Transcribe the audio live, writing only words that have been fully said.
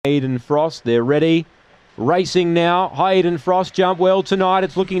Eden Frost, they're ready. Racing now. High Eden Frost jump well tonight.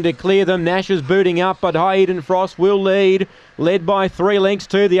 It's looking to clear them. Nash is booting up, but High Eden Frost will lead. Led by 3 lengths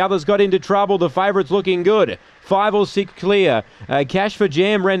too. The others got into trouble. The favourite's looking good. 5 or 6 clear. Cash for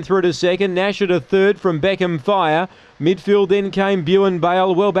Jam ran through to second. Nash at a third from Beckham Fire. Midfield then came Buin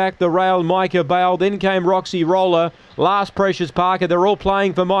Bale. Well back the rail, Micah Bale. Then came Roxy Roller. Last Precious Parker. They're all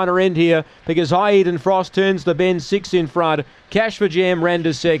playing for minor end here because High Eden Frost turns the bend 6 in front. Cash for Jam ran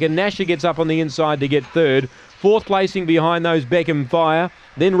to second. Nasher gets up on the inside to get third. Fourth placing behind those Beckham Fire.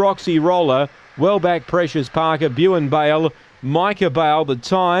 Then Roxy Roller. Well back Precious Parker. Buin Bale. Micah Bale. The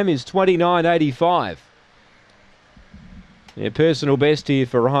time is 29.85. Yeah, personal best here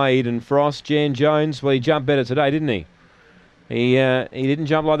for High Eden Frost. Jan Jones, well, he jumped better today, didn't he? He didn't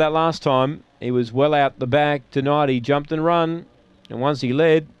jump like that last time. He was well out the back. Tonight he jumped and run. And once he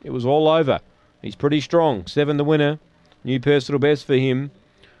led, it was all over. He's pretty strong. 7 the winner. New personal best for him.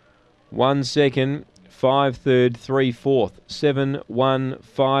 1 second, 5 third, 3 fourth. 7, 1,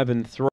 5 and 3.